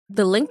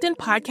The LinkedIn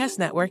Podcast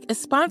Network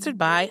is sponsored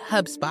by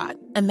HubSpot.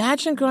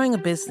 Imagine growing a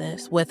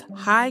business with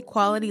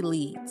high-quality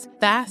leads,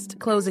 fast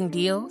closing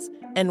deals,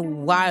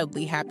 and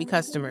wildly happy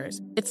customers.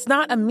 It's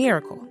not a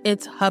miracle,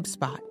 it's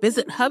HubSpot.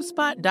 Visit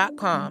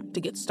HubSpot.com to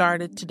get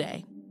started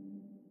today.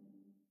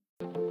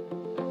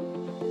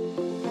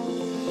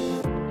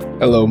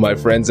 Hello, my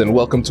friends, and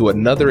welcome to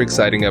another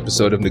exciting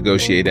episode of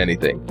Negotiate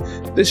Anything.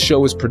 This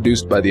show is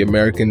produced by the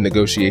American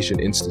Negotiation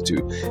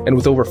Institute, and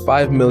with over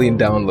 5 million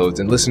downloads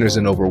and listeners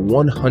in over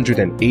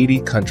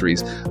 180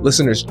 countries,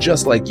 listeners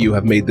just like you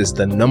have made this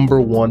the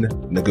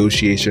 #1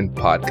 negotiation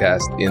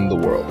podcast in the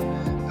world.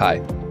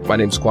 Hi. My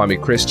name is Kwame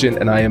Christian,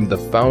 and I am the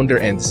founder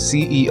and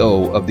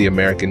CEO of the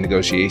American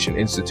Negotiation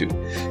Institute.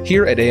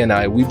 Here at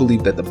ANI, we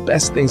believe that the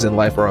best things in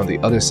life are on the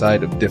other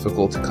side of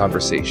difficult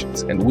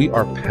conversations, and we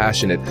are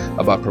passionate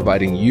about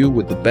providing you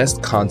with the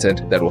best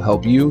content that will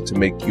help you to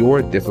make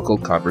your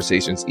difficult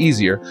conversations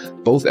easier,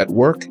 both at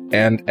work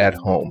and at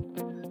home.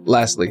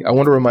 Lastly, I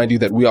want to remind you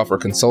that we offer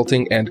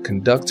consulting and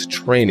conduct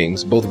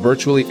trainings, both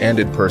virtually and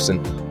in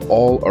person,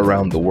 all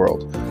around the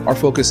world. Our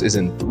focus is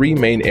in 3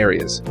 main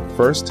areas.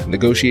 First,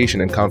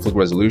 negotiation and conflict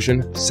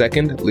resolution.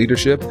 Second,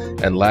 leadership.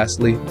 And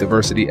lastly,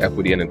 diversity,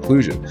 equity, and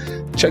inclusion.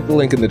 Check the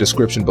link in the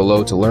description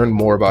below to learn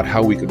more about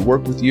how we could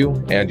work with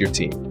you and your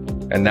team.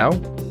 And now,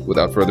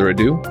 without further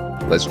ado,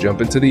 let's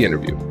jump into the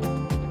interview.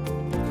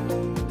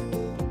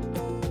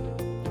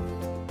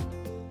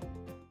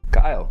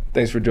 Kyle,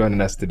 thanks for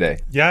joining us today.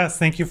 Yes,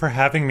 thank you for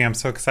having me. I'm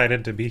so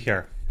excited to be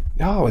here.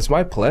 Oh, it's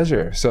my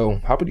pleasure.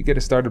 So how about you get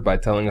us started by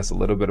telling us a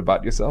little bit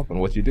about yourself and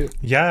what you do?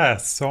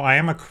 Yes, so I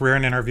am a career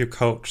and interview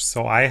coach.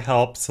 So I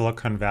help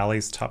Silicon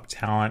Valley's top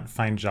talent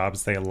find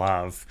jobs they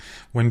love.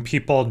 When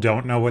people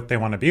don't know what they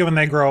want to be when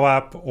they grow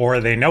up, or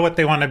they know what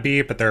they want to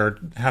be, but they're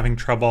having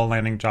trouble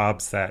landing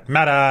jobs at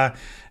Meta,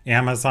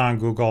 Amazon,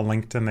 Google,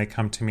 LinkedIn, they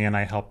come to me and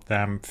I help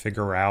them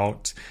figure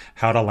out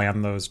how to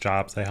land those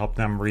jobs. I help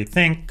them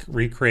rethink,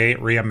 recreate,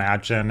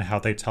 reimagine how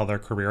they tell their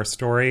career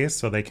stories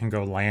so they can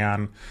go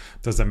land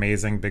those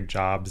amazing big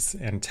jobs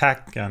in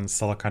tech and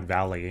Silicon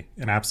Valley.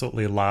 And I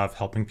absolutely love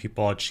helping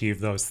people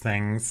achieve those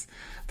things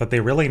that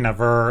they really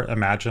never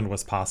imagined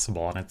was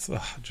possible. And it's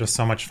just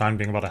so much fun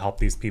being able to help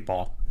these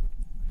people.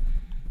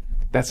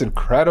 That's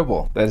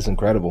incredible. That is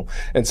incredible.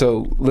 And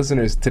so,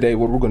 listeners, today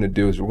what we're going to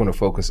do is we're going to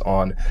focus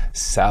on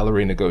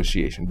salary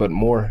negotiation, but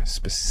more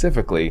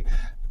specifically,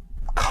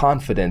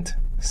 confident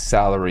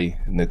salary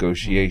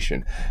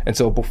negotiation. And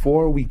so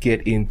before we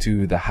get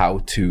into the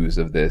how-tos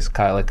of this,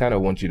 Kyle, I kind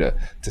of want you to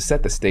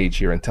set the stage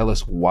here and tell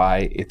us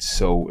why it's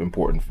so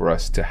important for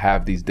us to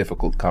have these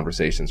difficult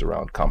conversations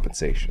around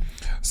compensation.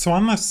 So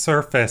on the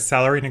surface,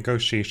 salary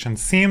negotiation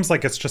seems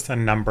like it's just a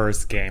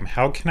numbers game.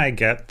 How can I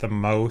get the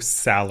most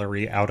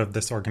salary out of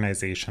this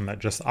organization that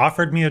just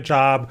offered me a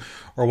job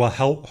or will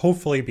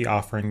hopefully be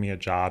offering me a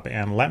job?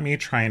 And let me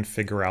try and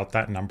figure out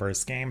that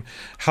numbers game.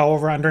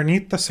 However,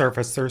 underneath the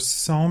surface, there's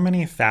so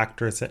many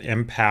factors that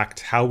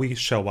impact how we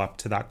show up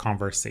to that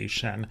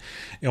conversation.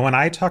 And when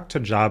I talk to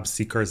job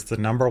seekers, the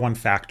 #1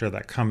 factor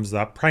that comes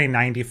up probably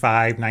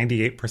 95,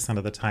 98%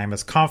 of the time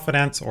is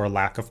confidence or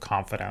lack of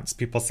confidence.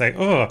 People say,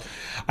 oh,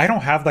 I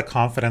don't have the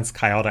confidence,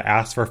 Kyle, to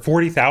ask for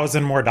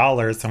 $40,000 more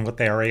than what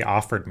they already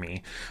offered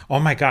me. Oh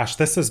my gosh,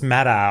 this is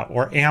Meta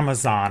or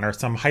Amazon or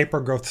some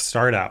hyper-growth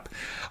startup.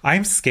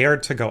 I'm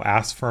scared to go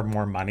ask for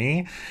more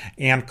money,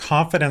 and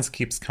confidence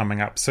keeps coming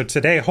up. So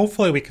today,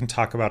 hopefully we can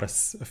talk about a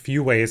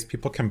few ways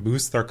people can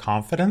boost their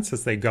confidence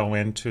as they go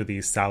into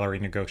these salary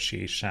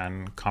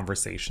negotiation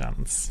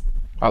conversations.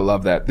 I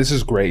love that. This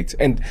is great.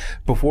 And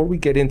before we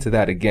get into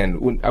that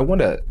again, I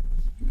want to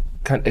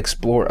kind of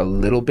explore a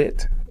little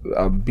bit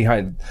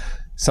behind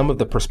some of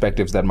the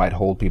perspectives that might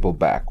hold people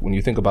back. When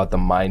you think about the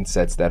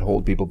mindsets that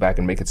hold people back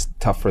and make it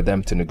tough for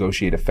them to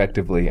negotiate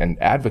effectively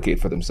and advocate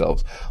for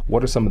themselves,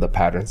 what are some of the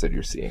patterns that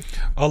you're seeing?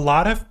 A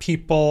lot of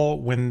people,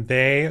 when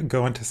they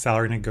go into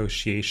salary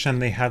negotiation,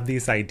 they have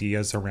these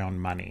ideas around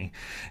money.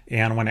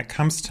 And when it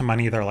comes to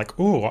money, they're like,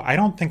 oh, I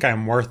don't think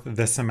I'm worth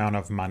this amount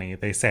of money.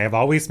 They say, I've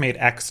always made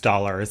X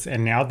dollars,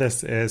 and now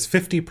this is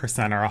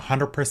 50% or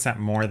 100%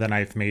 more than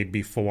I've made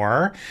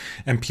before.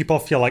 And people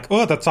feel like,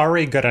 oh, that's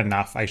already good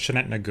enough. I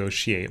shouldn't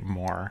negotiate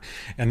more.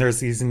 And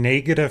there's these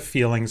negative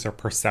feelings or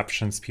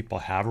perceptions people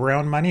have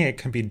around money. It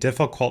can be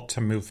difficult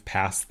to move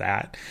past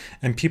that.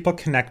 And people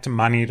connect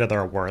money to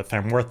their worth.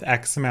 I'm worth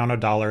X amount of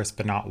dollars,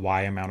 but not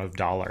Y amount of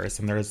dollars.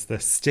 And there's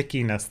this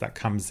stickiness that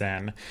comes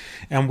in.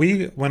 And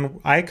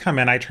when I come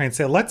in, I try and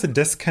say, let's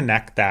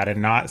disconnect that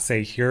and not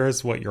say,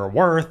 here's what you're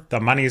worth. The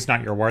money's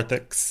not your worth.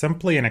 It's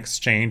simply an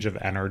exchange of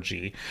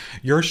energy.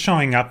 You're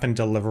showing up and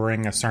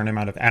delivering a certain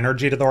amount of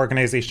energy to the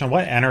organization.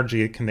 What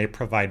energy can they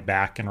provide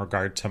back in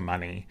regard to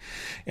money?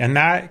 And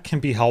that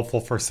can be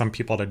helpful for some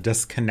people to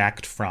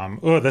disconnect from,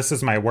 oh, this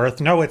is my worth.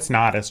 No, it's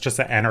not. It's just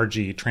an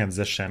energy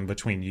transition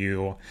between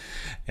you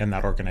and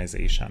that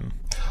organization.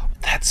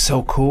 That's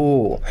so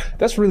cool.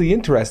 That's really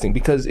interesting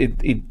because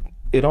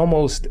it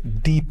almost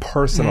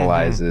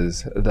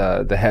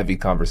depersonalizes the heavy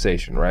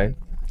conversation, right?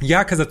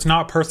 Yeah, because it's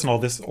not personal.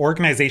 This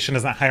organization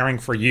isn't hiring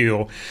for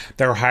you.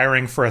 They're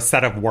hiring for a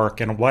set of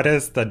work. And what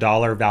is the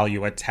dollar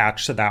value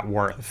attached to that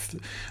work?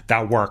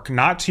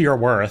 Not to your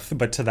worth,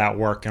 but to that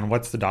work. And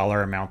what's the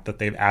dollar amount that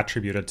they've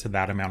attributed to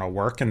that amount of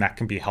work? And that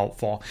can be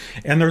helpful.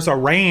 And there's a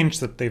range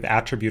that they've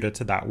attributed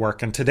to that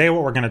work. And today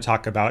what we're going to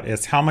talk about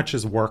is how much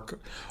is work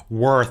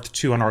worth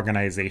to an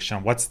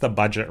organization? What's the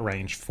budget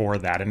range for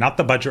that? And not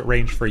the budget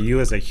range for you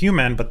as a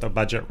human, but the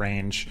budget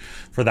range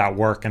for that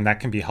work. And that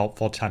can be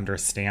helpful to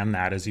understand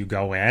that as you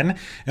go in,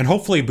 and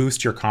hopefully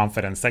boost your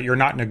confidence that you're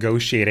not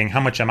negotiating how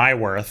much am I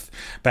worth,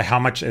 but how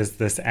much is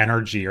this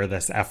energy or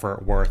this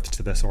effort worth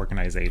to this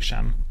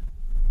organization.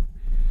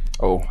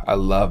 Oh, I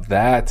love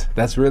that.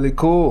 That's really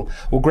cool.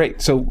 Well,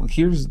 great. So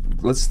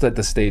let's set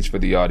the stage for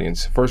the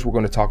audience. First, we're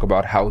going to talk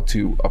about how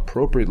to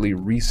appropriately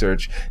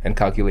research and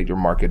calculate your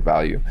market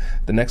value.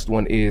 The next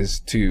one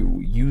is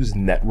to use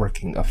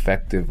networking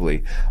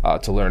effectively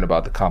to learn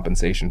about the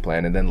compensation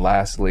plan. And then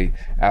lastly,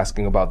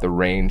 asking about the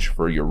range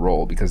for your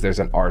role, because there's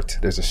an art,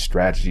 there's a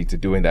strategy to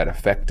doing that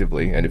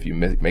effectively. And if you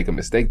make a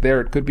mistake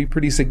there, it could be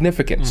pretty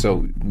significant.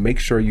 So make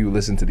sure you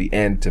listen to the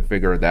end to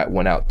figure that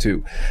one out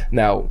too.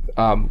 Now,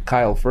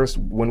 Kyle, first,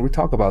 when we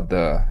talk about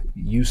the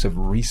use of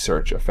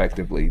research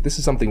effectively, this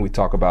is something we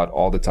talk about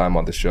all the time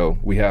on the show.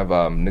 We have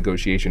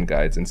negotiation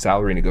guides, and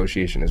salary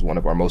negotiation is one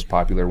of our most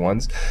popular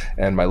ones.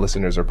 And my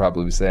listeners are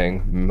probably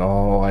saying,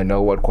 no, I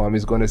know what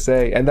Kwame's going to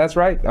say. And that's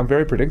right. I'm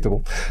very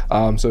predictable.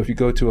 So if you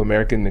go to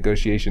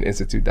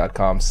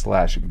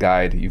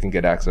AmericanNegotiationInstitute.com/guide, you can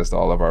get access to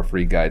all of our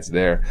free guides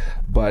there.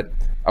 But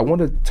I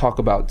want to talk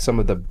about some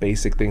of the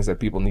basic things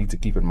that people need to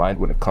keep in mind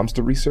when it comes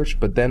to research,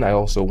 but then I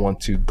also want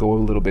to go a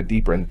little bit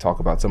deeper and talk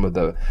about some of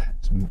the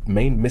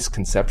main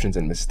misconceptions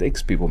and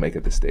mistakes people make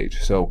at this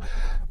stage. So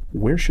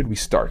where should we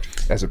start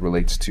as it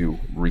relates to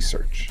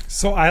research?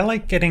 So I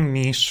like getting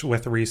niche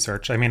with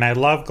research. I mean, I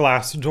love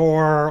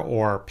Glassdoor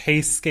or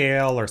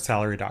PayScale or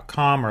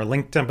Salary.com or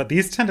LinkedIn, but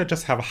these tend to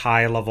just have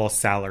high-level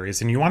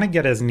salaries. And you want to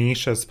get as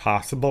niche as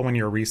possible when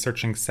you're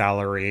researching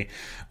salary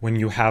when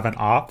you have an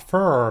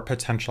offer or a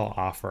potential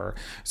offer.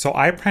 So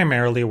I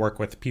primarily work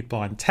with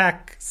people in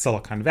tech,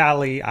 Silicon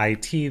Valley,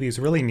 IT, these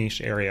really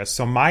niche areas.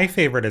 So my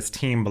favorite is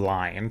Team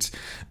Blind.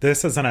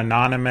 This is an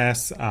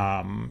anonymous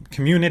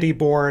community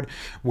board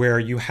where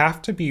you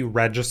have to be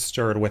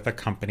registered with a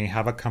company,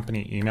 have a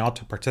company email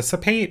to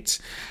participate,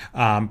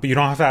 but you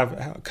don't have to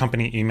have a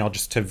company email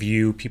just to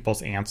view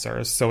people's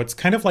answers. So it's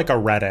kind of like a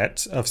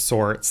Reddit of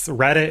sorts.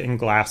 Reddit and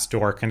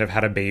Glassdoor kind of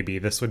had a baby.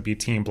 This would be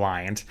Team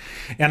Blind.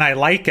 And I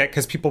like it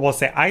because people will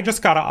say, I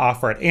just got an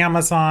offer at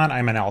Amazon.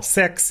 I'm an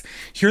L6.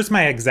 Here's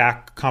my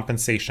exact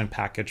compensation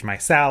package, my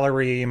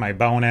salary, my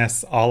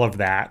bonus, all of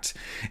that.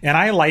 And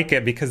I like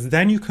it because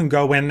then you can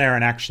go in there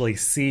and actually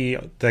see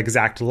the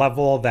exact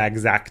level, the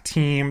exact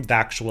team, the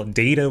actual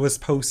data was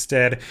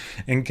posted,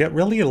 and get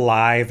really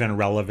live and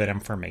relevant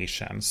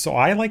information. So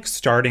I like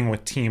starting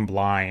with Team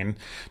Blind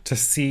to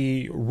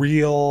see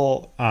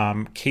real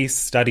case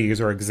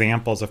studies or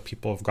examples of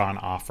people who've gotten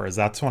offers.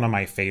 That's one of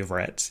my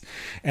favorites.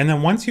 And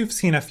then once you've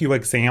seen a few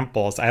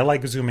examples, I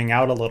like zooming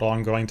out a little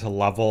and going to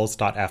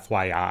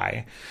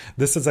levels.fyi.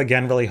 This is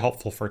again really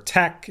helpful for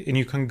tech, and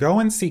you can go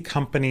and see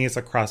companies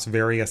across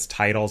various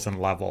titles and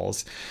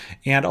levels.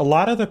 And a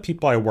lot of the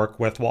people I work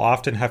with will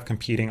often have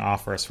competing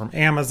offers from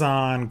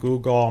Amazon,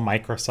 Google,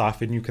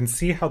 Microsoft, and you can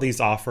see how these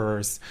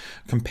offers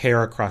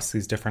compare across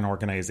these different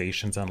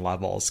organizations and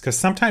levels. Because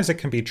sometimes it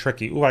can be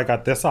tricky. Ooh, I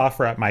got this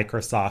offer at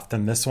Microsoft,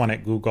 then this one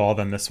at Google,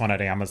 then this one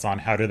at Amazon.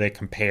 How do they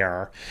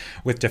compare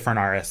with different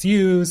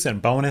RSUs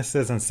and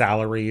bonuses and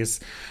salaries?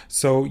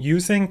 So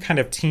using kind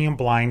of Team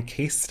Blind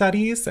case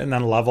studies and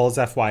then Levels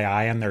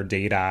FYI and their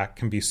data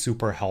can be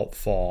super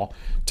helpful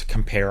to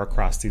compare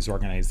across these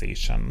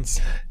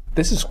organizations.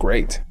 This is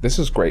great. This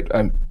is great.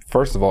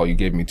 First of all, you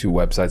gave me two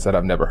websites that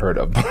I've never heard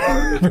of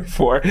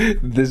before.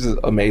 This is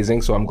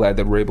amazing. So I'm glad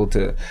that we're able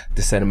to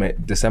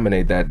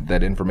disseminate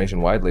that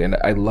information widely. And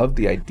I love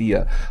the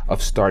idea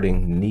of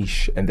starting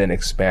niche and then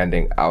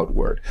expanding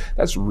outward.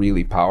 That's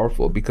really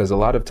powerful because a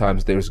lot of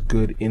times there's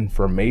good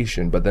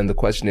information, but then the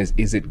question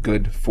is it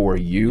good for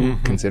you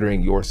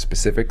considering your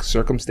specific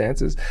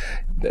circumstances?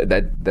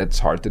 That's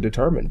hard to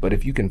determine. But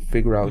if you can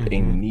figure out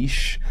a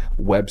niche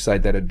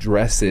website that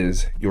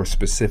addresses your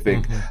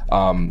specific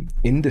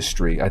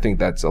industry, I think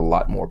that's a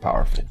lot more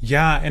powerful.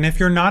 Yeah, and if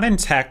you're not in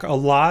tech, a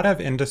lot of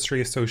industry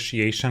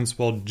associations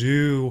will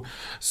do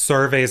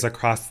surveys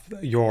across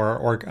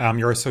your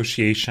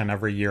association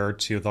every year or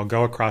two. They'll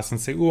go across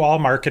and say, "Ooh, all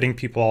marketing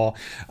people,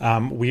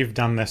 we've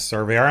done this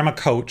survey." Or I'm a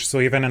coach, so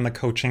even in the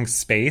coaching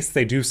space,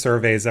 they do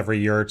surveys every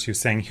year or two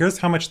saying, "Here's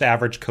how much the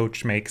average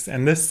coach makes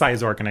in this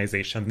size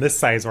organization, this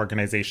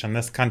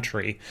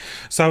country."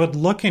 So I would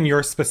look in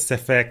your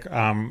specific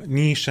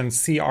niche and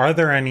see, are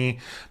there any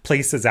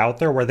places out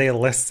there where they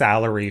list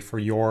salary for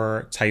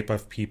your type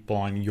of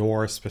people and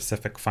your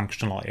specific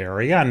functional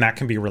area. And that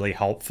can be really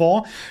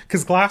helpful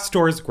because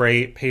Glassdoor is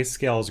great,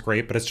 PayScale is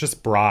great, but it's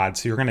just broad.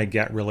 So you're going to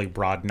get really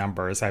broad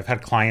numbers. I've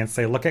had clients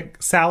say, look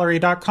at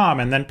salary.com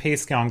and then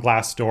PayScale and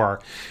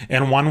Glassdoor,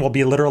 and one will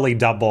be literally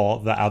double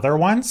the other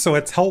one. So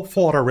it's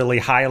helpful at a really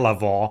high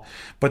level,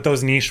 but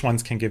those niche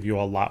ones can give you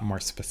a lot more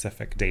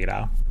specific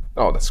data.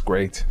 Oh, that's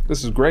great.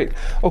 This is great.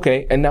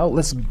 Okay, and now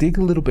let's dig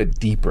a little bit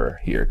deeper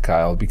here,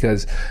 Kyle,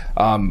 because,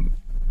 and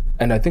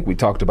I think we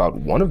talked about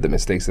one of the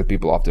mistakes that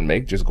people often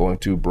make, just going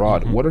too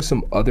broad. What are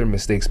some other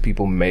mistakes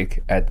people make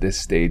at this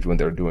stage when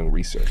they're doing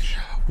research?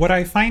 What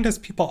I find is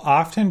people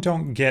often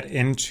don't get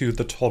into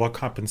the total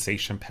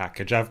compensation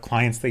package. I have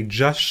clients, they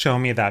just show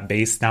me that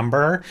base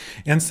number.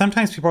 And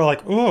sometimes people are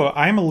like, oh,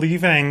 I'm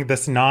leaving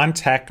this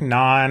non-tech,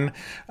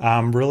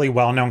 really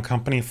well-known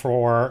company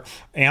for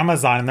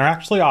Amazon, and they're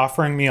actually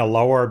offering me a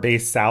lower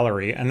base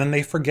salary. And then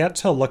they forget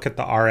to look at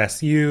the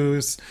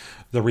RSUs,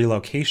 the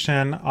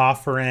relocation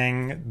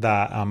offering,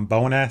 the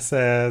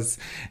bonuses,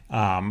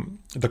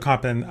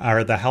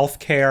 the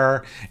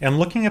healthcare, and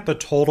looking at the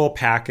total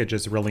package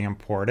is really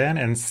important.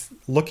 And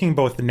looking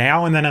both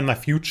now and then in the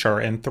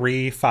future, in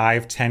 3,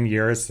 5, 10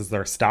 years as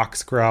their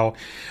stocks grow.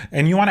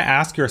 And you want to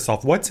ask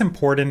yourself, what's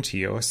important to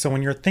you? So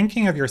when you're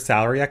thinking of your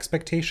salary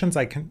expectations,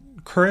 I can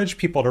encourage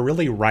people to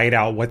really write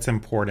out what's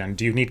important.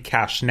 Do you need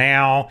cash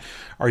now?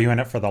 Are you in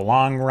it for the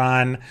long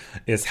run?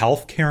 Is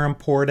healthcare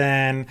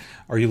important?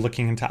 Are you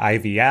looking into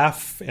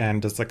IVF?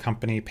 And does the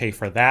company pay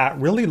for that?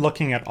 Really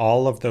looking at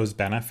all of those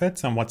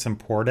benefits and what's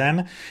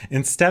important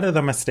instead of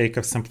the mistake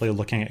of simply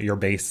looking at your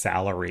base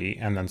salary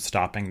and then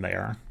stopping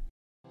there.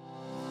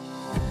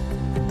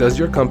 Does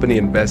your company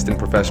invest in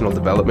professional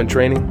development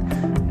training?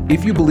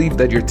 If you believe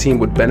that your team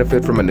would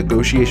benefit from a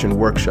negotiation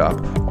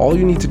workshop, all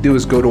you need to do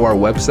is go to our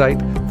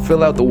website,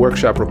 fill out the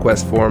workshop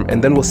request form,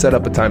 and then we'll set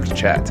up a time to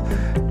chat.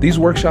 These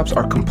workshops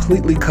are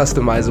completely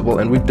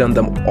customizable, and we've done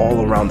them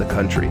all around the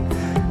country.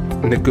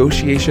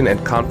 Negotiation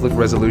and conflict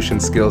resolution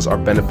skills are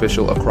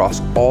beneficial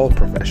across all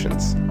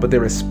professions, but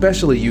they're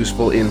especially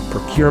useful in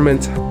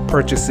procurement,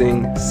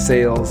 purchasing,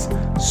 sales,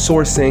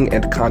 sourcing,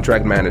 and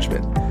contract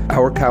management.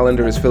 Our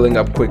calendar is filling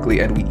up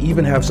quickly, and we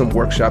even have some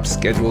workshops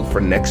scheduled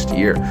for next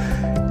year.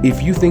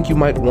 If you think you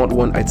might want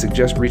one, I'd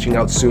suggest reaching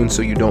out soon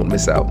so you don't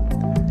miss out.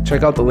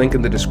 Check out the link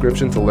in the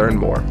description to learn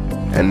more.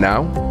 And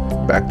now,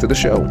 back to the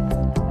show.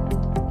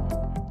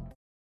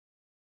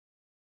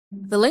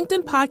 The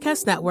LinkedIn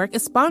Podcast Network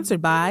is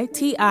sponsored by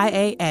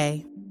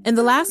TIAA. In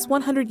the last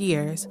 100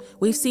 years,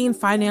 we've seen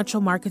financial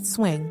markets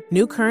swing,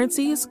 new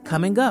currencies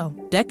come and go,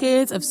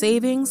 decades of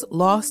savings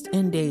lost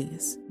in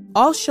days,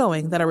 all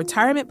showing that a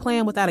retirement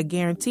plan without a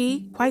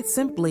guarantee, quite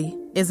simply,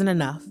 isn't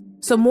enough.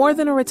 So more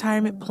than a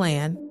retirement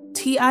plan,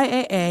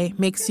 TIAA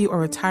makes you a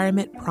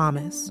retirement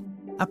promise.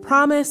 A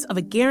promise of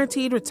a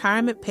guaranteed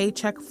retirement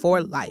paycheck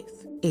for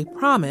life. A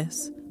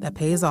promise that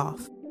pays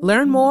off.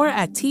 Learn more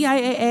at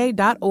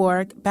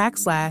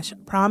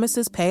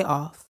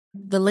TIAA.org/promisespayoff.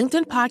 The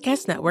LinkedIn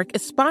Podcast Network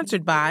is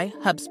sponsored by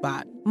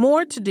HubSpot.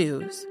 More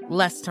to-dos,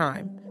 less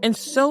time, and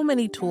so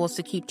many tools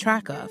to keep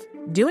track of.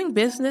 Doing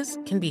business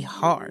can be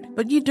hard,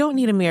 but you don't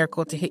need a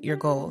miracle to hit your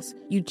goals.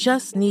 You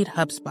just need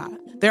HubSpot.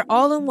 Their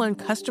all-in-one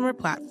customer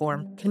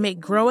platform can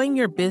make growing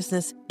your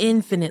business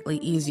infinitely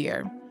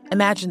easier.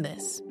 Imagine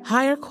this: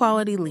 higher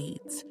quality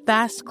leads,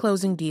 fast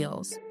closing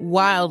deals,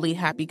 wildly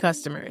happy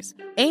customers,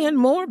 and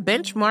more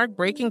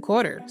benchmark-breaking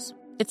quarters.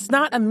 It's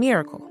not a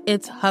miracle,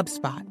 it's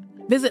HubSpot.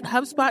 Visit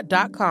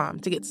HubSpot.com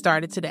to get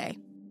started today.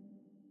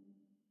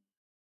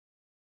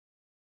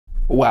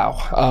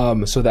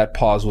 Wow. So that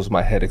pause was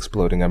my head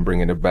exploding. I'm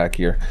bringing it back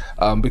here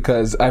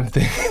because I'm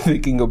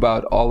thinking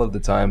about all of the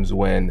times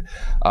when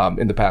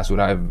in the past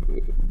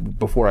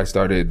before I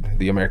started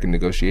the American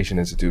Negotiation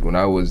Institute, when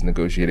I was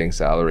negotiating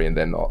salary, and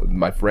then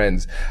my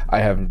friends, I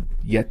have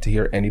yet to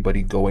hear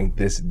anybody going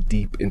this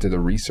deep into the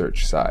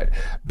research side.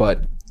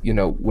 But you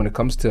know, when it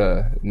comes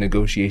to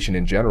negotiation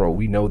in general,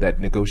 we know that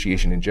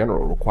negotiation in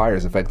general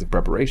requires effective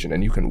preparation,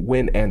 and you can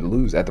win and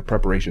lose at the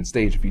preparation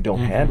stage if you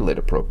don't handle it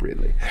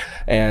appropriately.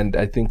 And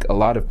I think a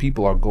lot of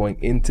people are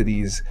going into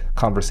these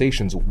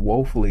conversations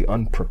woefully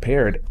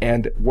unprepared.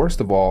 And worst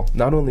of all,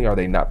 not only are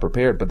they not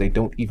prepared, but they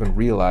don't even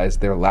realize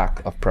their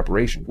lack of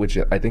preparation, which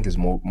I think is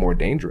more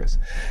dangerous.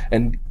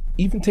 And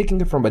even taking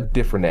it from a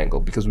different angle,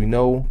 because we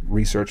know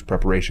research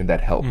preparation,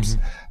 that helps.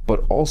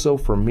 But also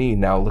for me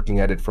now, looking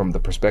at it from the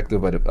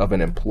perspective of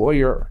an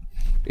employer,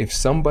 if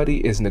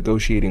somebody is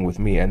negotiating with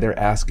me and they're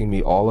asking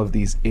me all of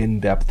these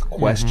in-depth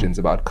questions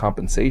about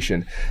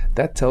compensation,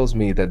 that tells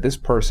me that this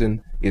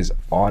person is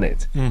on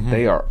it.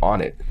 They are on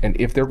it. And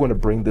if they're going to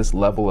bring this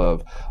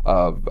level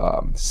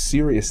of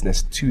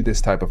seriousness to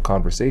this type of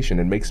conversation,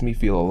 it makes me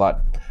feel a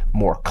lot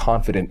more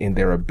confident in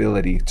their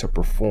ability to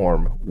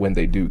perform when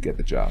they do get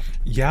the job.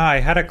 Yeah, I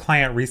had a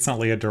client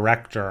recently, a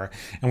director,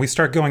 and we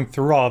started going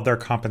through all of their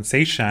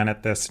compensation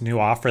at this new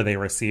offer they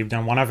received.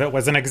 And one of it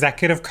was an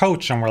executive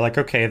coach. And we're like,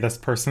 okay, this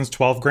person's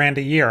 12 grand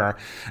a year.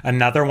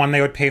 Another one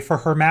they would pay for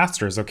her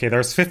master's. Okay,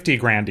 there's 50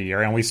 grand a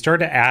year. And we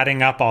started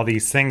adding up all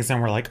these things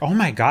and we're like, oh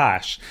my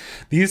gosh,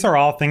 these are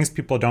all things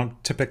people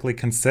don't typically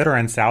consider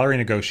in salary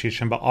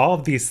negotiation, but all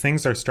of these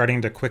things are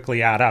starting to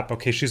quickly add up.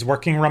 Okay, she's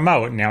working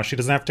remote. Now she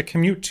doesn't have to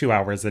commute 2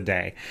 hours a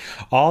day.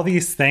 All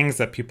these things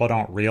that people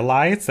don't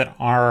realize that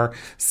are,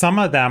 some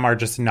of them are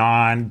just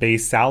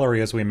non-base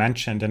salary, as we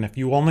mentioned. And if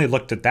you only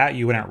looked at that,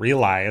 you wouldn't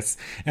realize.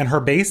 And her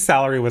base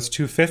salary was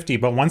 $250,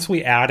 but once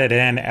we added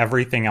in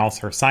everything else,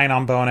 her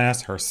sign-on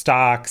bonus, her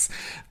stocks,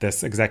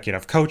 this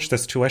executive coach,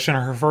 this tuition,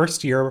 her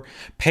first year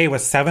pay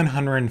was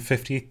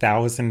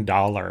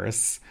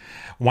 $750,000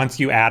 once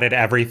you added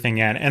everything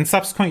in. And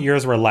subsequent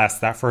years were less.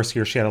 That first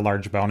year she had a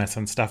large bonus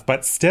and stuff.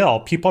 But still,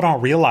 people don't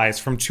realize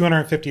from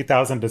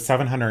 $250,000 to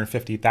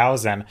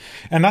 $750,000.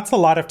 And that's a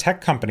lot of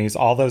tech companies,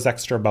 all those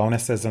extra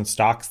bonuses and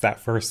stocks that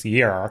first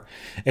year.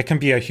 It can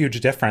be a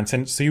huge difference.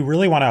 And so you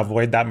really want to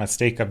avoid that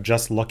mistake of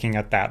just looking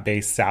at that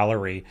base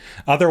salary.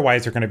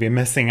 Otherwise, you're going to be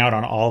missing out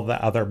on all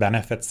the other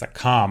benefits that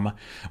come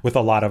with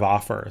a lot of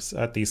offers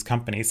at these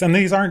companies. And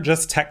these aren't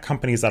just tech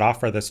companies that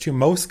offer this too.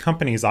 Most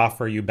companies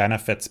offer you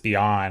benefits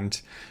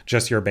beyond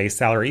just your base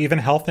salary, even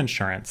health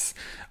insurance.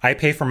 I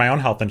pay for my own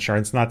health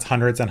insurance, and that's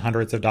hundreds and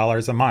hundreds of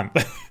dollars a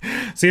month.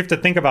 So you have to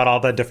think about all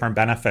the different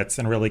benefits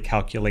and really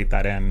calculate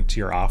that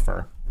into your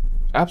offer.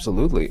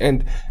 Absolutely.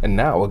 And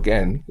now,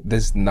 again,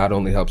 this not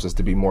only helps us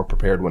to be more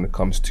prepared when it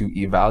comes to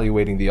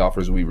evaluating the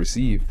offers we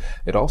receive,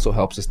 it also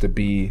helps us to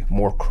be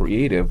more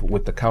creative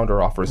with the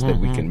counter offers that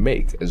we can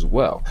make as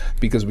well,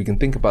 because we can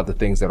think about the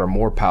things that are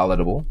more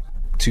palatable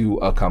to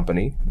a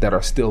company that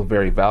are still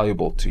very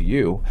valuable to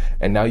you.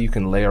 And now you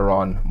can layer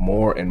on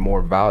more and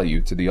more value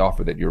to the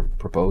offer that you're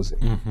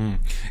proposing.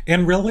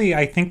 And really,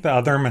 I think the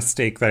other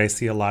mistake that I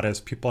see a lot is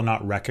people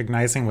not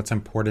recognizing what's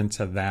important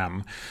to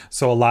them.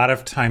 So a lot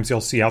of times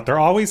you'll see out there,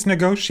 always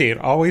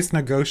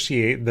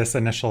negotiate this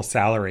initial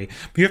salary.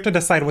 But you have to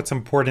decide what's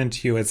important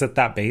to you. Is it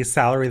that base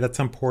salary that's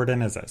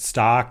important? Is it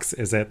stocks?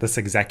 Is it this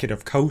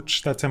executive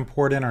coach that's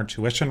important, or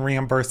tuition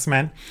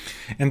reimbursement?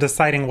 And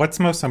deciding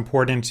what's most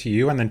important to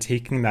you and then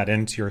taking that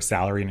into your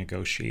salary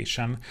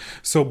negotiation.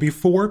 So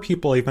before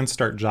people even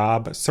start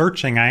job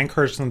searching, I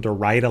encourage them to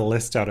write a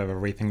list out of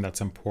everything that's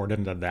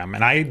important to them.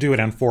 And I do it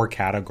in 4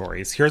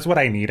 categories. Here's what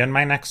I need in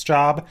my next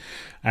job.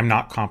 I'm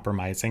not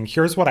compromising.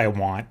 Here's what I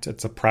want.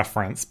 It's a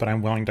preference, but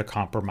I'm willing to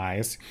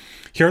compromise.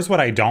 Here's what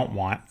I don't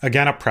want.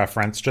 Again, a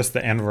preference, just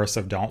the inverse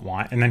of don't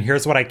want. And then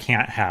here's what I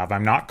can't have.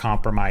 I'm not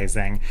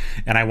compromising,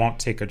 and I won't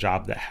take a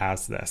job that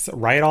has this.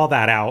 Write all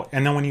that out.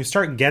 And then when you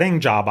start getting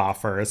job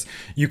offers,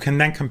 you can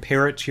then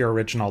compare it to your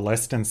original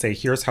list and say,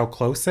 here's how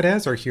close it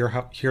is, or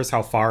here's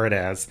how far it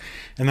is.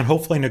 And then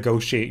hopefully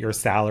negotiate your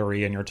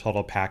salary and your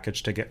total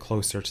package to get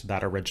closer to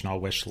that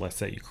original wish list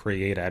that you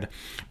created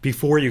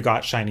before you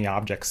got shiny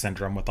object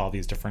syndrome with all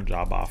these different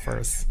job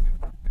offers.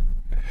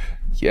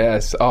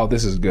 Yes. Oh,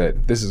 this is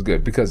good. This is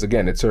good because,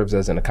 again, it serves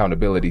as an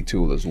accountability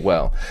tool as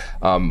well.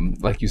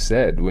 Like you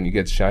said, when you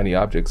get shiny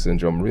object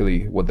syndrome,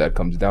 really what that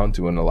comes down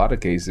to in a lot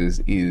of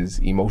cases is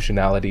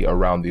emotionality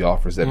around the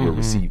offers that we're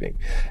receiving.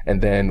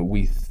 And then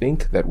we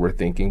think that we're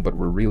thinking, but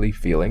we're really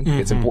feeling.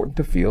 It's important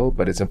to feel,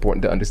 but it's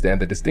important to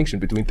understand the distinction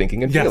between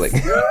thinking and feeling,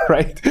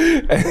 right?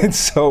 And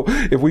so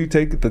if we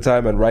take the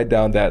time and write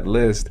down that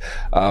list,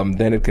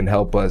 then it can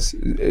help us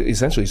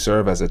essentially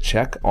serve as a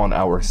check on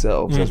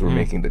ourselves as we're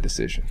making the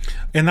decision.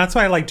 And that's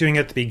why I like doing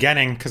it at the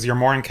beginning, because you're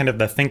more in kind of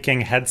the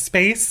thinking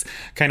headspace,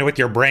 kind of with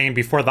your brain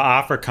before the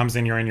offer comes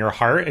in, you're in your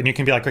heart. And you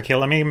can be like, okay,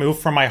 let me move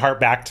from my heart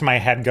back to my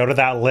head, go to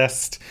that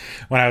list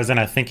when I was in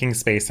a thinking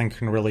space, and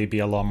can really be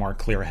a little more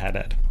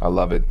clear-headed. I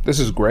love it. This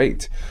is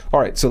great.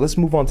 All right, so let's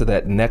move on to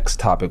that next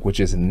topic,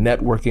 which is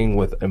networking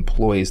with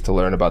employees to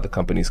learn about the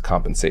company's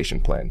compensation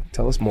plan.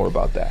 Tell us more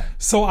about that.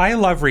 So I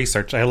love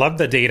research. I love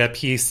the data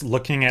piece,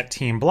 looking at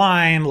Team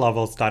Blind,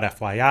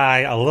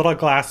 Levels.fyi, a little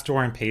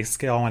Glassdoor and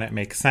PayScale when it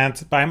makes sense.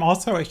 But I'm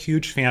also a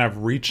huge fan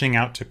of reaching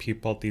out to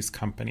people at these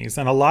companies.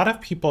 And a lot of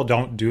people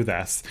don't do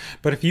this.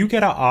 But if you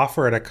get an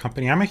offer at a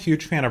company, I'm a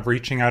huge fan of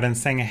reaching out and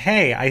saying,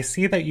 hey, I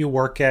see that you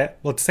work at,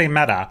 let's say,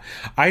 Meta.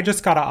 I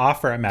just got an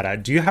offer at Meta.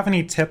 Do you have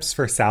any tips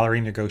for salary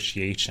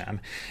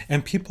negotiation?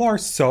 And people are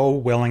so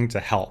willing to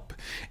help.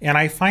 And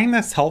I find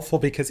this helpful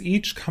because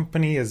each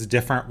company is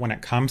different when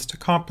it comes to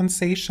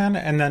compensation.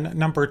 And then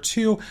number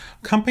 2,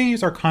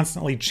 companies are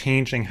constantly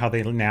changing how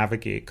they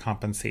navigate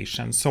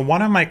compensation. So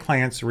one of my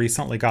clients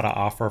recently got an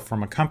offer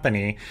from a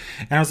company,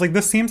 and I was like,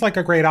 this seems like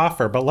a great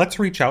offer, but let's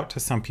reach out to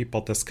some people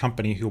at this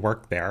company who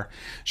work there.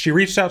 She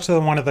reached out to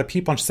one of the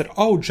people and she said,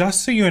 oh,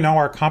 just so you know,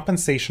 our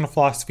compensation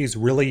philosophy is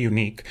really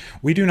unique.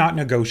 We do not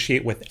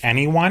negotiate with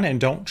anyone and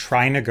don't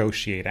try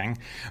negotiating.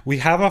 We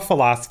have a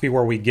philosophy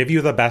where we give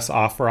you the best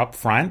offer up up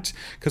front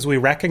because we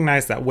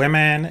recognize that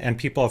women and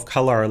people of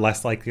color are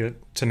less likely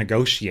to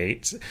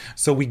negotiate.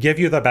 So we give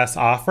you the best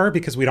offer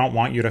because we don't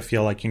want you to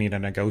feel like you need to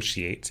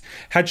negotiate.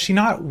 Had she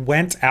not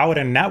went out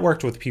and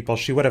networked with people,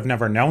 she would have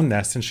never known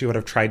this and she would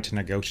have tried to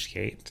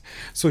negotiate.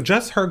 So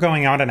just her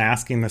going out and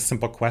asking this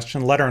simple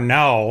question let her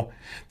know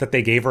that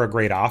they gave her a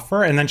great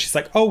offer. And then she's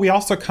like, oh, we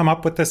also come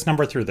up with this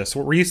number through this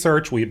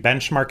research. We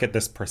benchmark at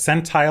this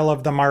percentile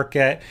of the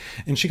market.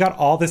 And she got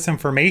all this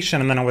information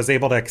and then was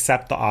able to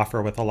accept the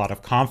offer with a lot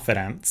of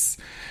confidence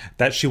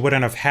that she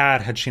wouldn't have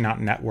had she not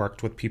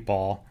networked with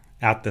people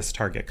at this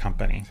target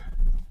company.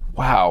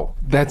 Wow,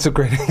 that's a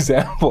great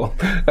example.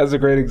 That's a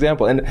great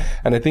example. And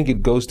I think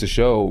it goes to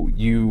show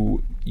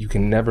you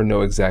can never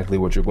know exactly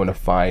what you're going to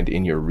find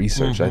in your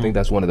research. Mm-hmm. I think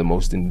that's one of the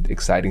most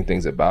exciting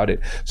things about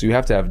it. So you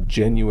have to have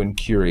genuine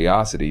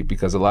curiosity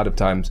because a lot of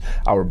times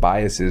our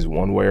biases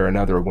one way or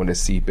another are going to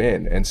seep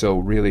in. And so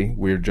really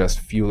we're just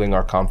fueling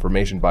our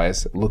confirmation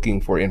bias, looking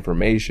for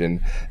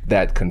information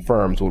that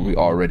confirms what we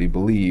already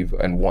believe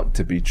and want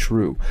to be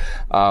true.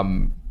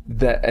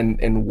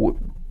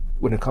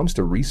 When it comes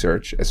to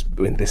research, as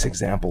in this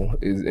example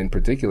in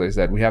particular, is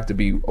that we have to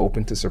be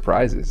open to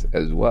surprises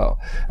as well.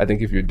 I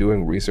think if you're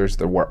doing research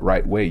the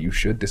right way, you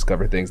should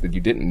discover things that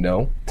you didn't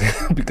know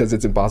because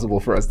it's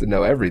impossible for us to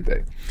know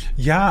everything.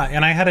 Yeah,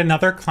 and I had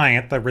another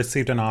client that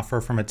received an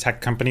offer from a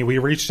tech company. We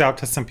reached out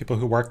to some people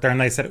who work there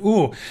and they said,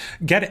 ooh,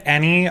 get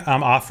any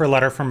offer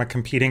letter from a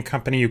competing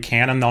company you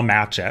can and they'll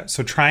match it.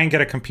 So try and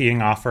get a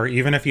competing offer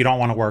even if you don't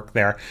want to work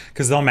there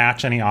because they'll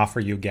match any offer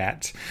you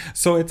get.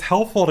 So it's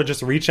helpful to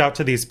just reach out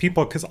to these people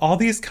because all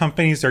these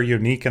companies are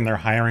unique in their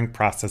hiring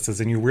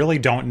processes and you really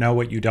don't know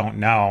what you don't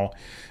know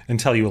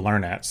until you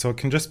learn it. So it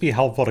can just be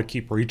helpful to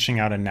keep reaching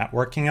out and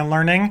networking and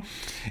learning.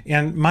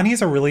 And money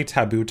is a really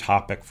taboo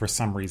topic for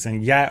some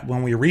reason. Yet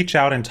when we reach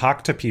out and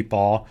talk to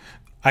people,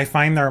 I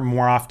find they're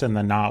more often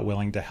than not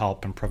willing to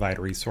help and provide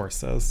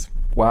resources.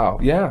 Wow.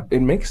 Yeah,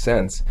 it makes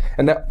sense.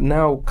 And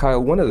now, Kyle,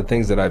 one of the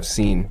things that I've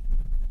seen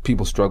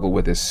people struggle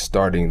with is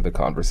starting the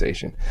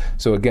conversation.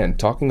 So again,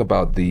 talking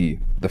about the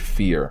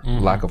fear,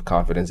 lack of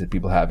confidence that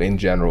people have in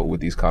general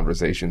with these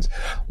conversations,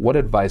 what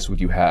advice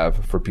would you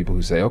have for people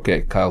who say,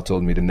 okay, Kyle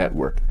told me to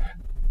network.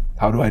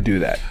 How do I do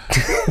that?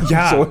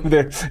 Yeah. So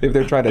if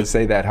they're trying to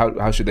say that,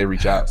 how should they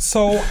reach out?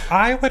 So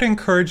I would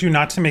encourage you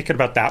not to make it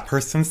about that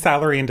person's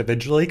salary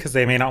individually because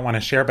they may not want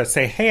to share, but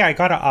say, hey, I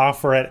got an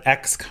offer at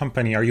X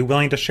company. Are you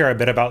willing to share a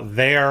bit about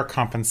their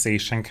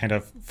compensation kind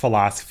of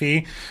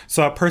philosophy?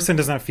 So a person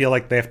doesn't feel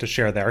like they have to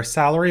share their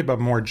salary, but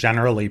more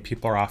generally,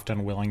 people are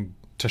often willing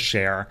to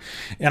share.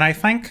 And I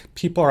think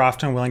people are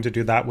often willing to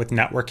do that with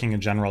networking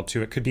in general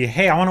too. It could be,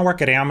 hey, I want to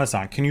work at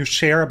Amazon. Can you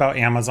share about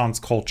Amazon's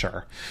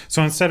culture?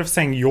 So instead of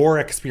saying your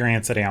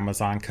experience at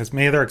Amazon, because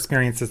maybe their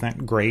experience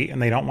isn't great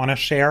and they don't want to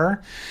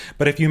share,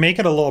 but if you make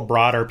it a little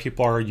broader,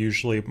 people are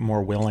usually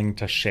more willing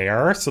to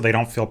share so they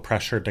don't feel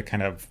pressured to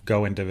kind of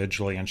go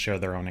individually and share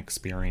their own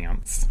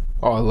experience.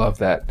 Oh, I love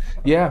that.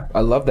 Yeah,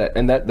 I love that.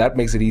 And that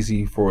makes it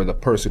easy for the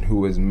person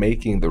who is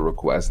making the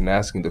request and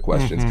asking the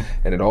questions.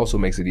 Mm-hmm. And it also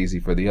makes it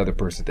easy for the other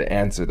person to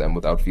answer them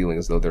without feeling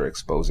as though they're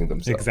exposing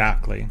themselves.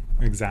 Exactly.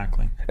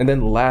 And then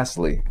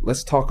lastly,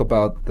 let's talk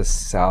about the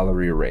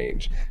salary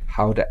range,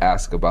 how to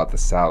ask about the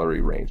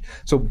salary range.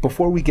 So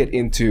before we get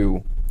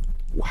into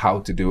how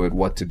to do it,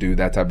 what to do,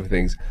 that type of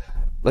things,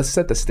 let's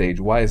set the stage.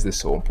 Why is this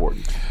so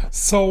important?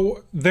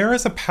 So there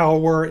is a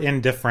power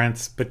in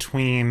difference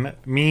between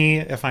me,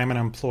 if I'm an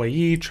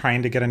employee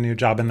trying to get a new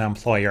job, and the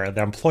employer.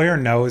 The employer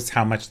knows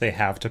how much they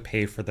have to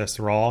pay for this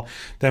role.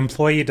 The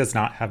employee does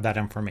not have that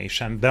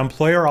information. The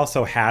employer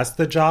also has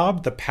the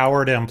job, the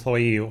power to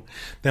employee.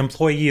 The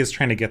employee is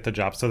trying to get the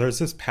job. So there's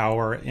this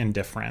power in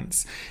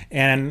difference.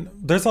 And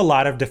there's a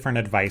lot of different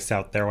advice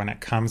out there when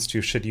it comes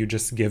to should you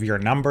just give your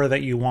number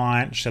that you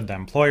want? Should the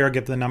employer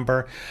give the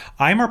number?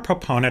 I'm a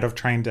proponent of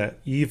trying to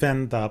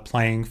even the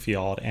playing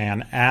field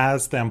and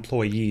as the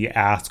employee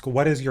ask,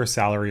 what is your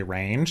salary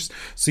range?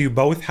 So you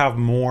both have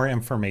more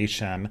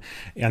information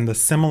and the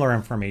similar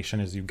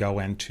information as you go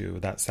into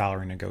that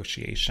salary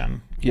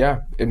negotiation.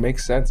 Yeah, it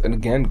makes sense. And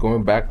again,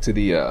 going back to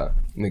the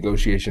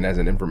negotiation as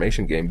an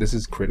information game, this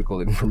is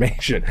critical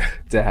information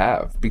to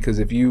have, because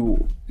if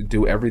you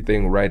do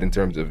everything right in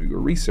terms of your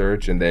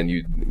research and then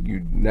you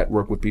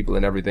network with people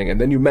and everything, and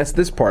then you mess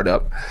this part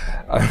up,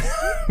 I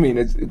mean,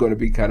 it's going to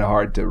be kind of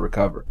hard to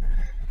recover.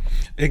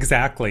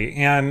 Exactly.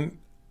 And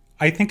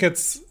I think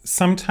it's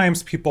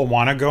sometimes people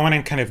want to go in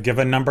and kind of give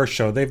a number,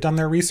 show they've done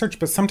their research,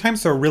 but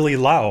sometimes they're really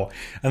low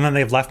and then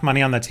they've left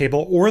money on the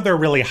table, or they're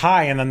really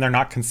high and then they're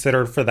not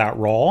considered for that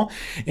role.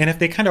 And if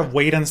they kind of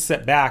wait and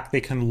sit back, they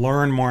can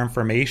learn more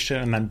information.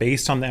 And then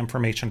based on the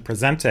information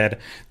presented,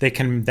 they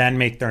can then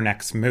make their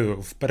next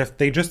move. But if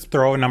they just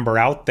throw a number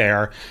out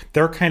there,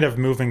 they're kind of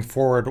moving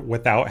forward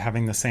without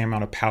having the same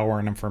amount of power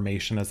and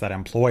information as that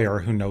employer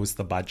who knows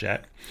the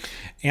budget.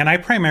 And I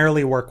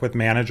primarily work with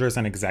managers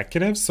and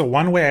executives. So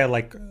one way I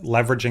like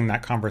leverage encouraging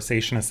that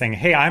conversation is saying,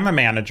 hey, I'm a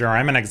manager,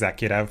 I'm an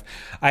executive.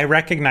 I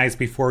recognize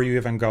before you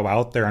even go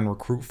out there and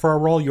recruit for a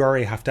role, you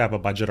already have to have a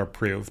budget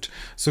approved.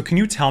 So can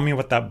you tell me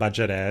what that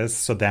budget is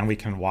so then we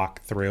can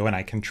walk through and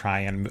I can try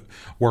and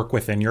work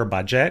within your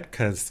budget?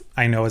 Because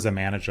I know as a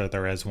manager,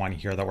 there is one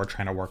here that we're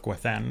trying to work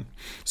within.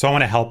 So I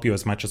want to help you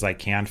as much as I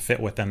can fit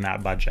within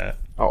that budget.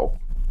 Oh,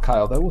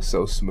 Kyle, that was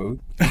so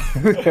smooth.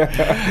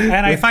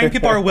 And I find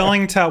people are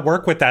willing to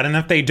work with that. And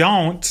if they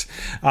don't,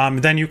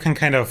 then you can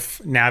kind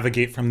of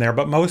navigate from there.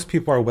 But most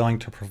people are willing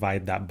to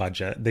provide that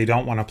budget. They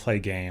don't want to play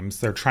games.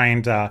 They're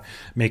trying to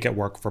make it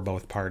work for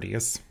both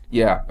parties.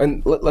 Yeah,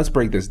 and let's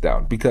break this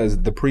down,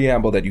 because the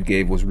preamble that you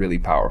gave was really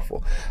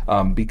powerful.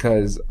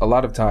 Because a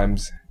lot of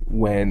times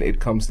when it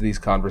comes to these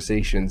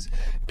conversations,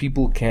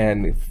 people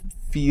can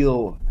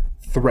feel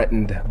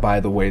threatened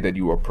by the way that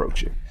you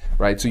approach it.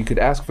 Right? So you could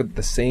ask for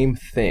the same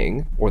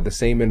thing or the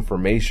same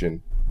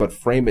information, but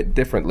frame it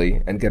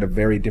differently and get a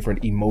very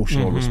different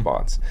emotional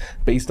response.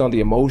 Based on the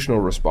emotional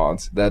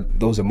response,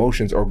 that those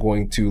emotions are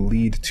going to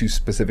lead to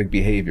specific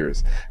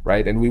behaviors,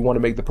 right? And we want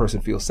to make the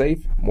person feel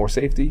safe. More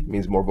safety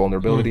means more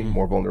vulnerability.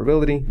 More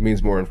vulnerability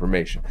means more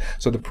information.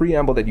 So the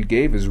preamble that you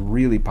gave is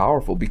really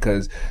powerful,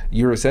 because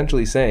you're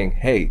essentially saying,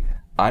 hey,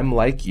 I'm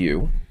like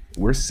you,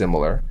 we're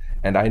similar,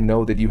 and I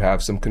know that you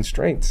have some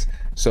constraints.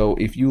 So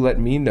if you let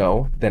me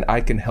know, then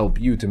I can help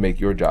you to make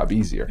your job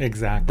easier.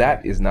 Exactly.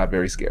 That is not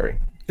very scary.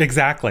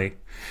 Exactly.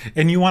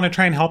 And you want to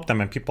try and help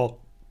them, and people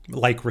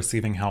like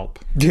receiving help.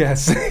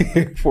 Yes,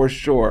 for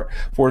sure.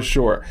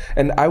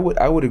 And I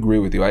would agree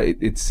with you.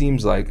 It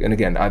seems like, and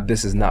again,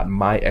 this is not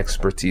my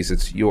expertise,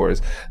 it's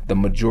yours. The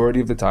majority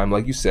of the time,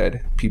 like you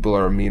said, people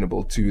are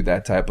amenable to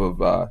that type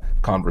of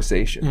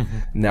conversation.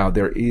 Now,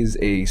 there is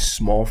a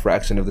small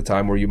fraction of the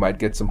time where you might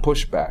get some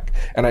pushback.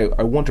 And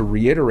I want to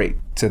reiterate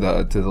to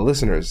the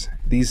listeners,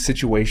 these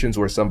situations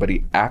where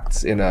somebody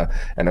acts in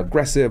an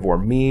aggressive or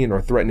mean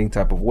or threatening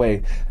type of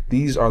way,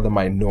 these are the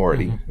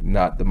minority,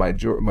 not the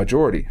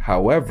majority.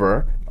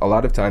 However, a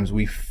lot of times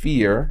we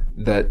fear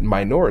that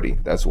minority.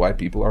 That's why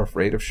people are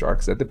afraid of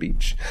sharks at the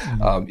beach,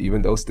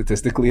 even though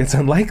statistically it's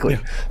unlikely.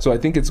 So I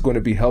think it's going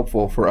to be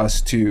helpful for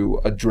us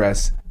to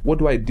address, what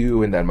do I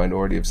do in that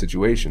minority of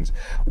situations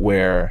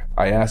where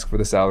I ask for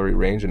the salary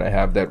range and I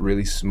have that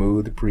really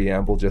smooth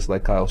preamble, just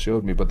like Kyle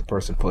showed me, but the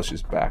person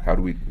pushes back?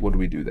 What do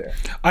we do there?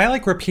 I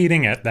like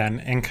repeating it then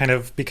and kind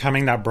of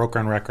becoming that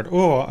broken record.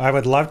 Oh, I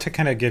would love to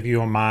kind of give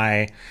you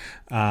my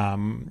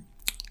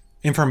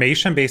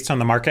information based on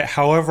the market.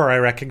 However, I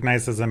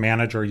recognize as a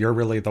manager, you're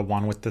really the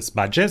one with this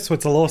budget. So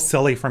it's a little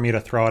silly for me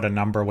to throw out a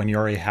number when you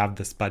already have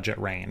this budget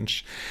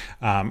range.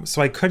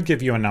 So I could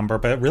give you a number,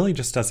 but it really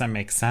just doesn't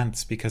make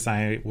sense, because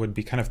I would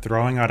be kind of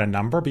throwing out a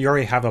number, but you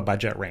already have a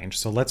budget range.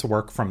 So let's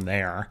work from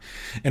there.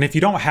 And if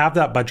you don't have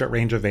that budget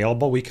range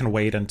available, we can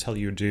wait until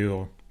you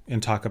do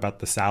and talk about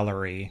the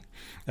salary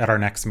at our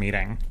next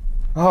meeting.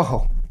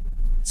 Oh,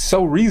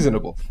 so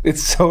reasonable.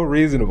 It's so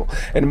reasonable.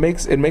 And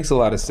it makes a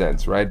lot of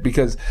sense, right?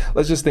 Because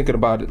let's think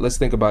about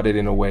it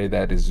in a way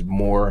that is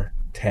more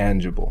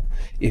tangible.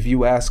 If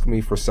you ask me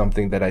for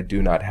something that I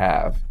do not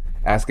have,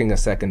 asking a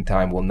second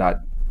time will not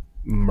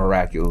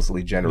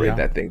miraculously generate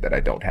that thing that I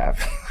don't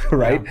have,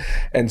 right?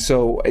 And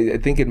so I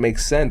think it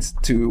makes sense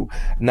to,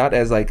 not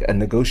as like a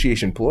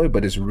negotiation ploy,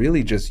 but it's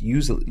really just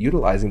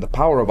utilizing the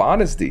power of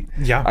honesty.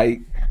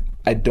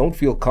 I don't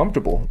feel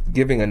comfortable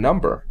giving a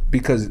number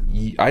because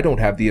I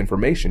don't have the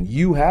information.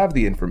 You have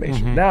the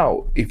information.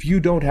 Now, if you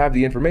don't have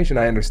the information,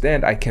 I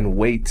understand. I can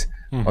wait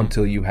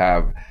until you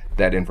have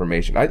that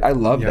information. I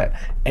love that.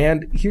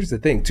 And here's the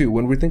thing, too.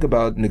 When we think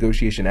about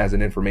negotiation as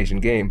an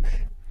information game,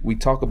 we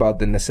talk about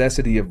the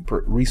necessity of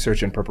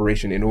research and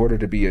preparation in order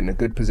to be in a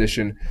good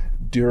position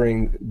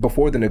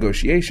before the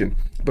negotiation,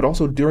 but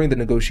also during the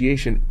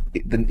negotiation,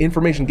 the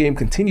information game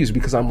continues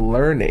because I'm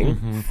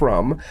learning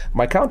from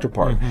my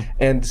counterpart.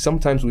 And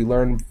sometimes we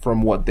learn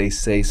from what they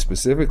say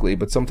specifically,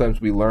 but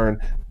sometimes we learn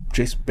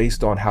just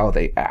based on how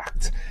they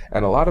act.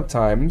 And a lot of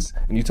times,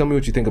 and you tell me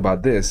what you think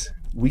about this,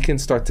 we can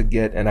start to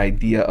get an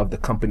idea of the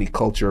company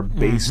culture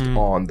based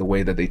on the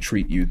way that they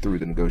treat you through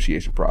the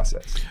negotiation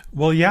process.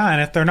 Well, yeah,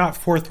 and if they're not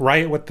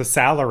forthright with the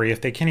salary, if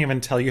they can't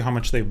even tell you how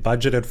much they've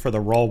budgeted for the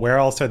role, where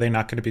else are they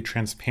not going to be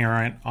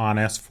transparent,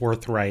 honest,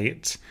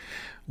 forthright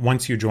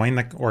once you join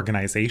the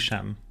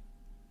organization?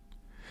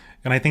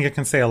 And I think it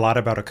can say a lot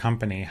about a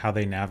company, how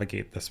they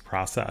navigate this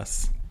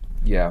process.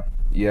 Yeah.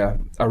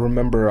 I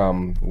remember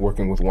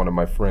working with one of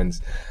my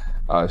friends.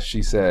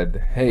 She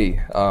said,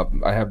 hey,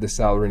 I have this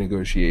salary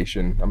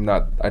negotiation.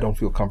 I don't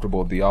feel comfortable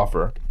with the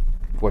offer.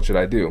 What should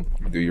I do?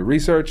 Do your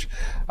research,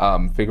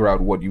 figure out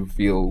what you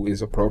feel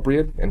is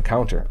appropriate, and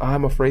counter.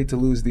 I'm afraid to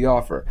lose the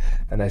offer.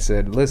 And I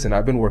said, listen,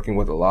 I've been working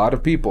with a lot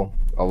of people,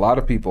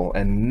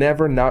 and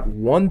never, not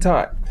one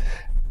time,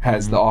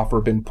 has the offer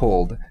been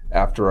pulled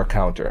after a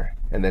counter.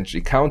 And then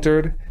she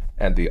countered,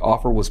 and the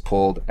offer was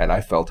pulled, and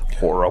I felt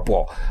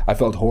horrible.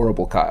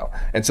 Kyle.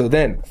 And so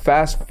then,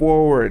 fast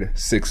forward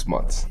 6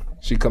 months.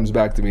 She comes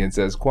back to me and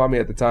says, Kwame,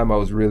 at the time I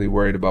was really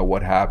worried about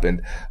what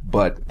happened,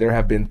 but there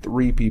have been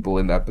 3 people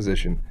in that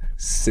position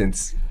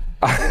since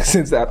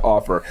since that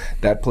offer.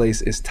 That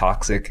place is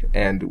toxic,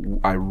 and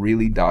I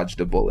really dodged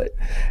a bullet.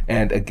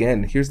 And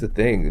again, here's the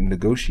thing.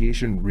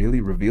 Negotiation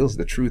really reveals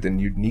the truth in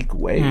unique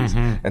ways.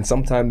 And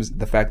sometimes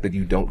the fact that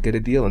you don't get a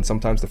deal, and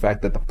sometimes the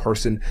fact that the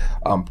person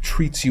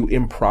treats you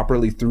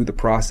improperly through the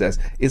process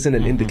isn't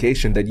an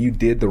indication that you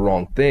did the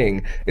wrong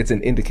thing. It's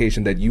an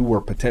indication that you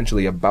were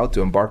potentially about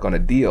to embark on a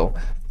deal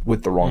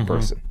with the wrong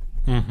person.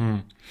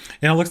 And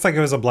it looks like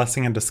it was a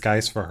blessing in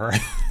disguise for her.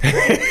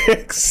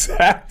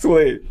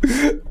 Exactly.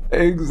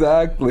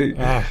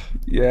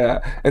 Yeah.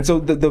 And so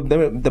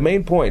the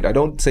main point, I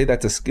don't say that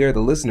to scare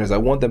the listeners. I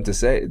want them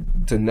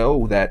to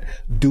know that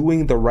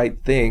doing the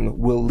right thing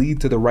will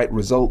lead to the right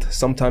result,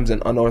 sometimes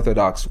in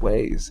unorthodox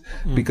ways.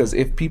 Because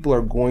if people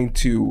are going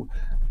to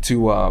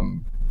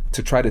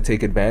try to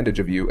take advantage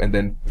of you and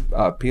then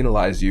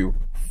penalize you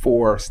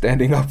for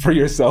standing up for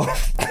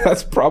yourself,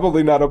 that's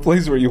probably not a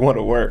place where you want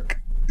to work.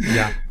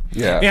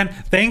 Yeah. And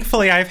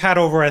thankfully, I've had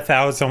over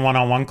 1,000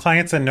 one-on-one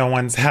clients, and no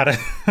one's had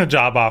a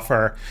job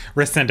offer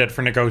rescinded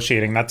for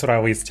negotiating. That's what I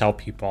always tell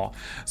people.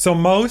 So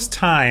most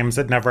times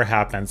it never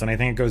happens. And I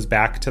think it goes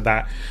back to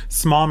that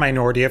small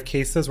minority of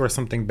cases where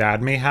something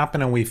bad may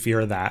happen and we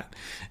fear that.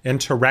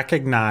 And to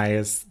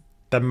recognize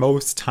that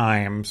most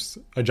times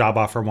a job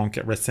offer won't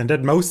get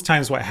rescinded. Most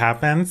times what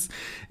happens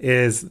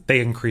is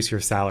they increase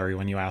your salary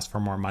when you ask for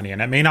more money. And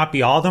it may not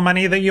be all the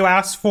money that you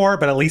asked for,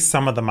 but at least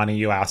some of the money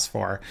you asked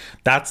for.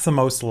 That's the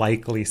most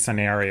likely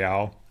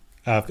scenario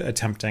of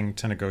attempting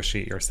to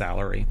negotiate your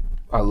salary.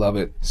 I love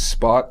it.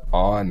 Spot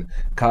on.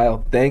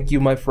 Kyle, thank you,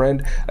 my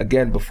friend.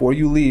 Again, before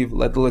you leave,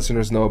 let the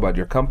listeners know about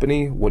your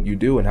company, what you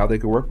do, and how they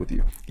can work with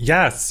you.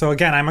 Yes. So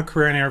again, I'm a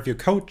career and interview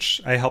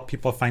coach. I help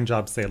people find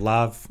jobs they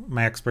love.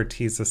 My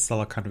expertise is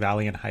Silicon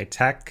Valley and high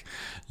tech.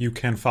 You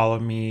can follow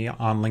me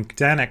on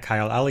LinkedIn at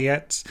Kyle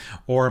Elliott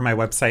or my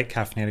website,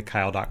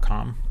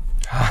 caffeinatedkyle.com.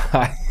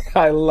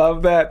 I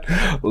love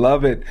that.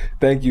 Love it.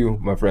 Thank you,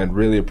 my friend.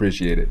 Really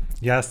appreciate it.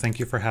 Yes. Thank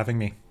you for having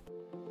me.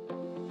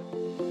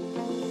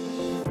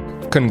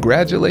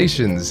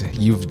 Congratulations!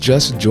 You've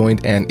just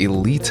joined an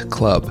elite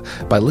club.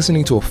 By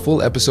listening to a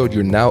full episode,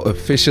 you're now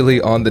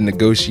officially on the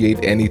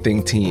Negotiate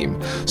Anything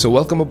team. So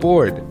welcome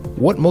aboard.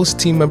 What most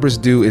team members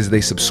do is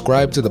they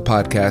subscribe to the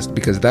podcast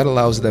because that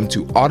allows them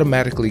to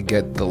automatically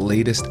get the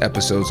latest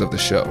episodes of the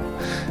show.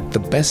 The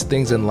best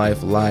things in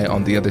life lie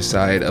on the other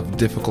side of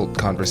difficult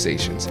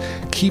conversations.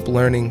 Keep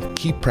learning,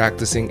 keep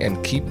practicing,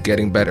 and keep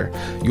getting better.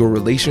 Your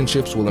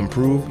relationships will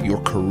improve,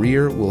 your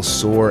career will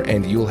soar,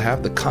 and you'll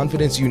have the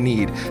confidence you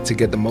need to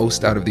get the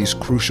most out of these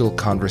crucial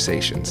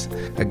conversations.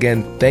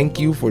 Again,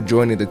 thank you for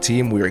joining the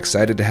team. We're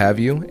excited to have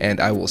you, and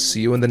I will see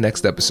you in the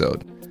next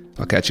episode.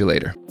 I'll catch you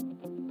later.